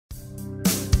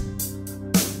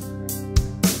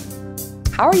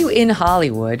how are you in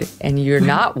Hollywood and you're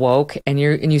not woke and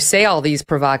you say all these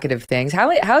provocative things? How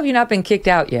have you not been kicked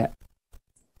out yet?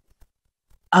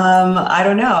 I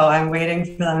don't know. I'm waiting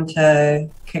for them to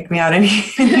kick me out any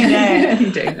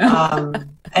day.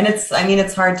 And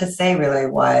it's hard to say really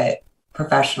what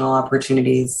professional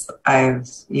opportunities I've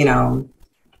been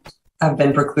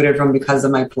precluded from because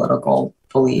of my political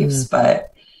beliefs.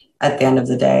 But at the end of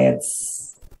the day,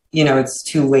 it's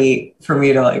too late for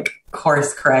me to like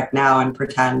course correct now and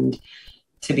pretend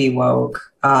to be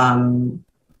woke. And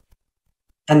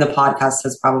the podcast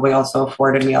has probably also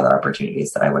afforded me other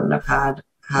opportunities that I wouldn't have had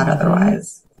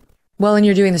otherwise. Well, and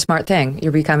you're doing the smart thing.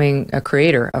 You're becoming a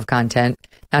creator of content,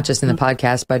 not just in the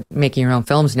podcast, but making your own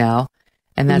films now.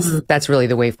 And that's really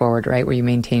the way forward, right? Where you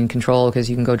maintain control because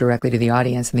you can go directly to the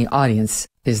audience and the audience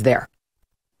is there.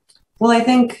 Well, I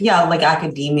think, like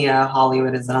academia,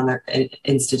 Hollywood is another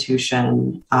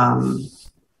institution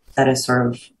that is sort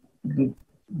of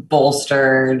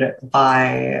bolstered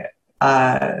by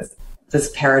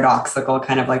this paradoxical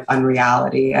kind of like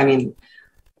unreality. I mean,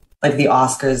 like the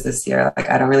Oscars this year, like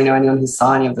I don't really know anyone who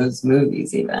saw any of those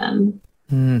movies even.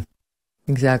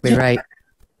 Exactly right.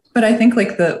 But I think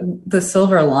like the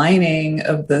silver lining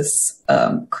of this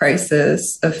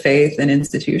crisis of faith in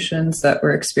institutions that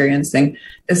we're experiencing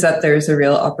is that there's a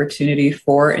real opportunity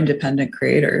for independent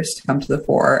creators to come to the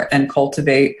fore and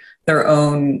cultivate their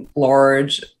own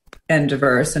large and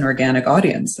diverse and organic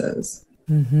audiences.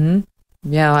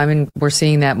 Yeah, I mean, we're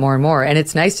seeing that more and more. And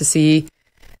it's nice to see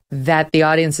that the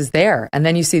audience is there. And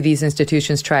then you see these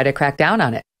institutions try to crack down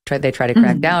on it. They try to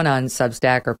crack down on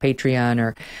Substack or Patreon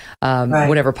or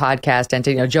whatever podcast.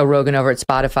 And, Joe Rogan over at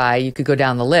Spotify, you could go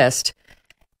down the list.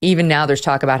 Even now there's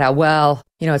talk about how,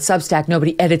 at Substack,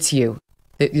 nobody edits you.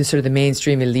 You're sort of the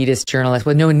mainstream elitist journalist.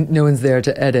 Well, no one's there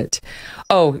to edit.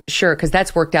 Oh, sure, because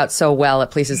that's worked out so well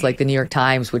at places like the New York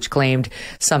Times, which claimed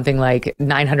something like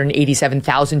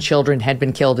 987,000 children had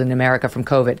been killed in America from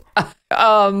COVID.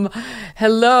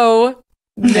 Hello?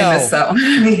 No. I miss that one.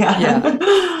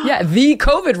 Yeah. The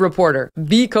COVID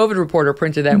reporter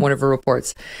printed that in one of her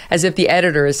reports, as if the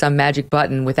editor is some magic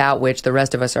button without which the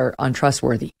rest of us are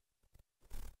untrustworthy.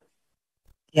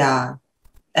 Yeah.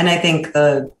 And I think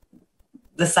the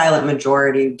silent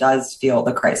majority does feel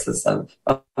the crisis of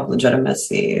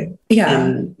legitimacy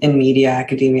in media,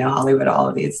 academia, Hollywood, all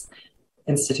of these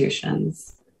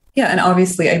institutions. Yeah, and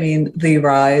obviously, I mean, the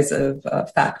rise of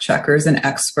fact checkers and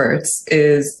experts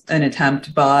is an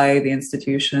attempt by the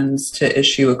institutions to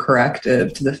issue a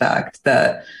corrective to the fact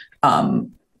that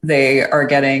they are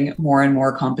getting more and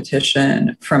more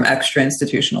competition from extra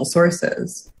institutional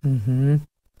sources.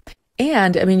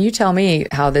 And I mean, you tell me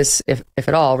how this, if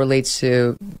at all, relates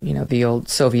to, the old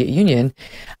Soviet Union.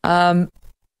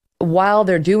 While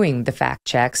they're doing the fact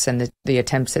checks and the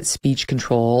attempts at speech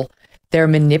control, they're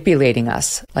manipulating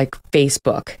us like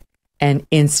Facebook and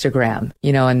Instagram,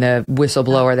 and the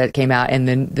whistleblower that came out. And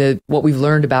then what we've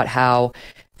learned about how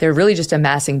they're really just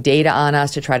amassing data on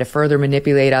us to try to further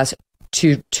manipulate us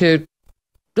to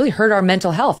really hurt our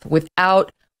mental health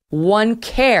without one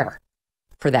care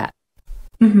for that.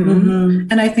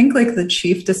 And I think like the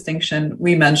chief distinction,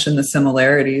 we mentioned the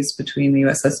similarities between the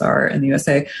USSR and the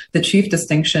USA. The chief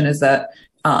distinction is that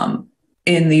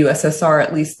in the USSR,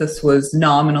 at least this was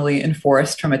nominally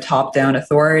enforced from a top-down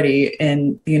authority.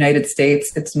 In the United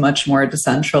States, it's much more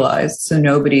decentralized. So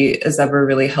nobody is ever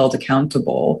really held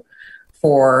accountable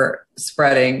for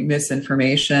spreading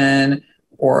misinformation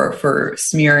or for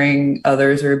smearing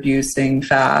others or abusing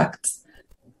facts.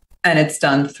 And it's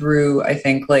done through, I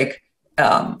think, like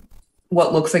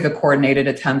what looks like a coordinated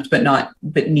attempt,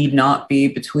 but need not be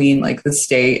between like the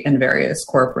state and various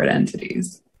corporate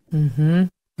entities.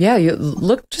 Yeah,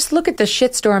 just look at the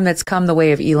shitstorm that's come the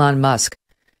way of Elon Musk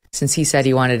since he said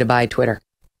he wanted to buy Twitter.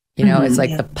 It's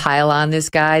like the pile on this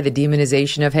guy, the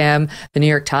demonization of him. The New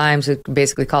York Times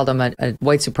basically called him a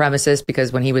white supremacist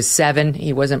because when he was 7,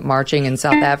 he wasn't marching in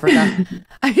South Africa.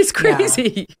 It's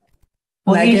crazy. Yeah.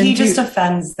 Well, he just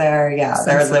offends their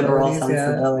liberal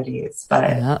sensibilities.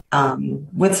 But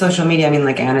with social media, I mean,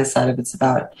 like Anna said,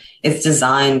 it's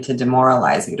designed to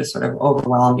demoralize you, to sort of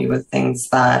overwhelm you with things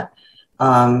that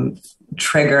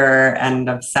trigger and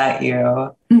upset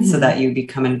you so that you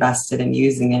become invested in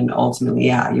using it. And ultimately,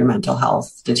 your mental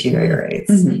health deteriorates.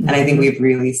 And I think we've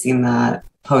really seen that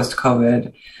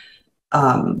post-COVID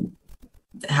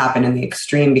happen in the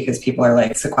extreme because people are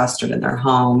like sequestered in their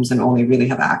homes and only really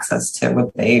have access to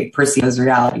what they perceive as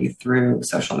reality through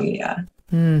social media.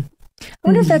 I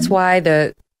wonder if that's why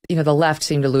the left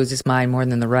seemed to lose its mind more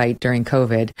than the right during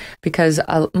COVID, because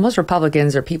most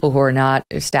Republicans or people who are not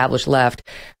established left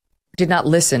did not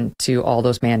listen to all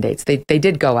those mandates. They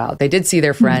did go out. They did see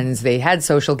their friends. They had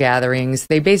social gatherings.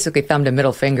 They basically thumbed a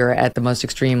middle finger at the most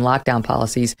extreme lockdown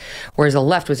policies, whereas the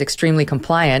left was extremely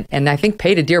compliant and I think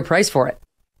paid a dear price for it.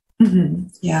 Mm-hmm.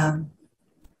 Yeah.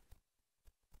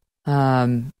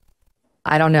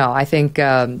 I don't know. I think,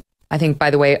 by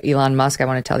the way, Elon Musk, I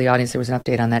want to tell the audience there was an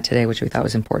update on that today, which we thought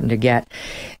was important to get.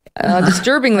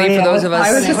 Disturbingly for those of us.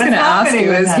 I was just going to ask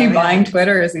you, is he buying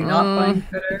Twitter? Is he not buying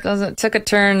Twitter? Took a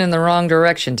turn in the wrong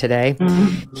direction today.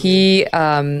 Mm-hmm. He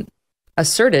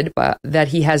asserted that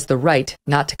he has the right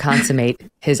not to consummate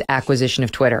his acquisition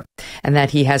of Twitter and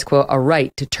that he has, quote, a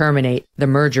right to terminate the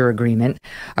merger agreement,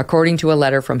 according to a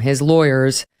letter from his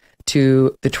lawyers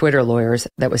to the Twitter lawyers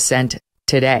that was sent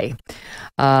today.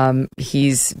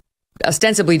 He's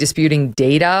ostensibly disputing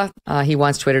data. He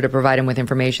wants Twitter to provide him with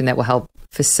information that will help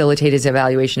facilitate his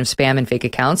evaluation of spam and fake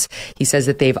accounts. He says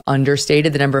that they've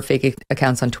understated the number of fake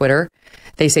accounts on Twitter.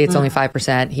 They say it's only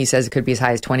 5%. He says it could be as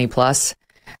high as 20 plus,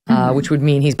 which would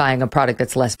mean he's buying a product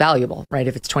that's less valuable, right?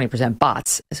 If it's 20%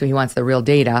 bots. So he wants the real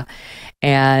data.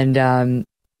 And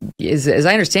as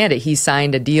I understand it, he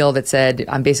signed a deal that said,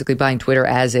 I'm basically buying Twitter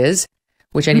as is,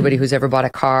 which anybody who's ever bought a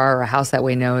car or a house that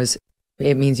way knows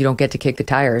it means you don't get to kick the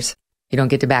tires. You don't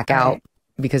get to back out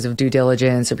because of due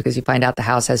diligence or because you find out the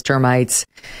house has termites.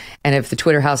 And if the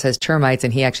Twitter house has termites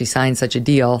and he actually signed such a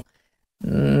deal,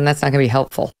 that's not going to be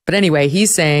helpful. But anyway,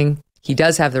 he's saying he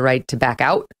does have the right to back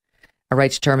out, a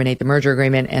right to terminate the merger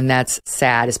agreement. And that's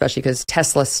sad, especially because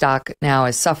Tesla stock now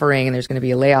is suffering and there's going to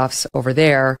be layoffs over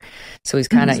there. So he's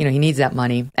kind of, he needs that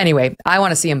money. Anyway, I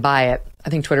want to see him buy it. I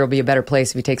think Twitter will be a better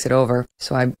place if he takes it over.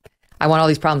 So I want all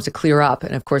these problems to clear up.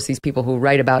 And of course, these people who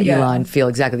write about Elon feel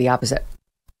exactly the opposite.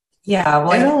 Yeah,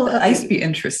 well, it'll at least be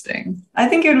interesting. I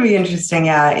think it would be interesting.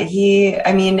 Yeah,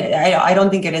 I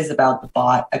don't think it is about the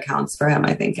bot accounts for him.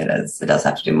 I think it does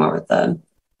have to do more with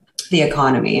the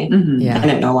economy and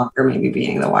it no longer maybe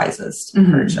being the wisest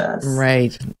purchase.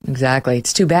 Right, exactly.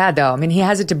 It's too bad though. I mean, he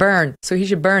has it to burn, so he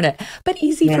should burn it. But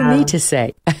easy for me to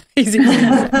say. Easy for me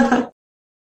to say.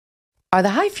 Are the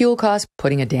high fuel costs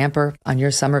putting a damper on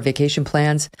your summer vacation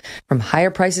plans? From higher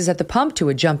prices at the pump to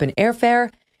a jump in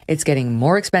airfare, it's getting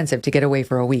more expensive to get away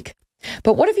for a week.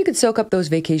 But what if you could soak up those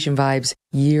vacation vibes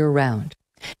year-round?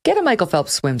 Get a Michael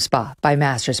Phelps Swim Spa by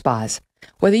Master Spas.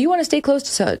 Whether you want to stay close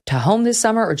to home this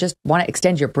summer or just want to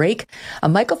extend your break, a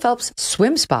Michael Phelps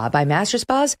Swim Spa by Master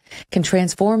Spas can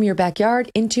transform your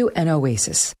backyard into an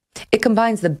oasis. It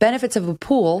combines the benefits of a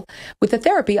pool with the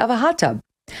therapy of a hot tub.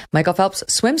 Michael Phelps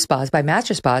Swim Spas by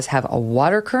Master Spas have a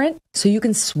water current so you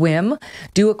can swim,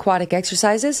 do aquatic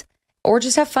exercises, or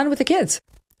just have fun with the kids.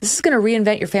 This is going to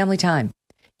reinvent your family time.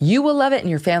 You will love it and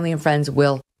your family and friends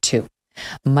will too.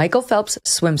 Michael Phelps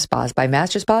Swim Spas by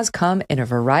Master Spas come in a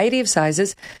variety of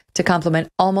sizes to complement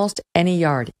almost any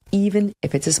yard, even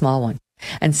if it's a small one.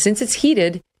 And since it's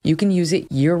heated, you can use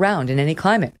it year-round in any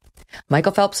climate.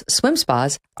 Michael Phelps Swim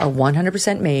Spas are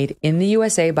 100% made in the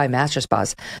USA by Master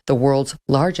Spas, the world's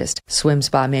largest swim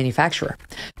spa manufacturer.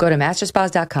 Go to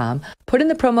masterspas.com, put in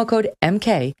the promo code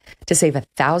MK to save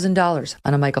 $1,000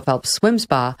 on a Michael Phelps Swim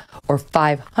Spa or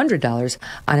 $500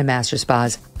 on a Master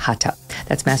Spas hot tub.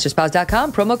 That's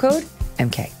masterspas.com, promo code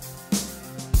MK.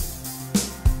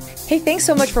 Hey, thanks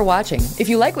so much for watching. If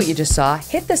you like what you just saw,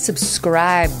 hit the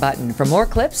subscribe button for more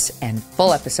clips and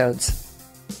full episodes.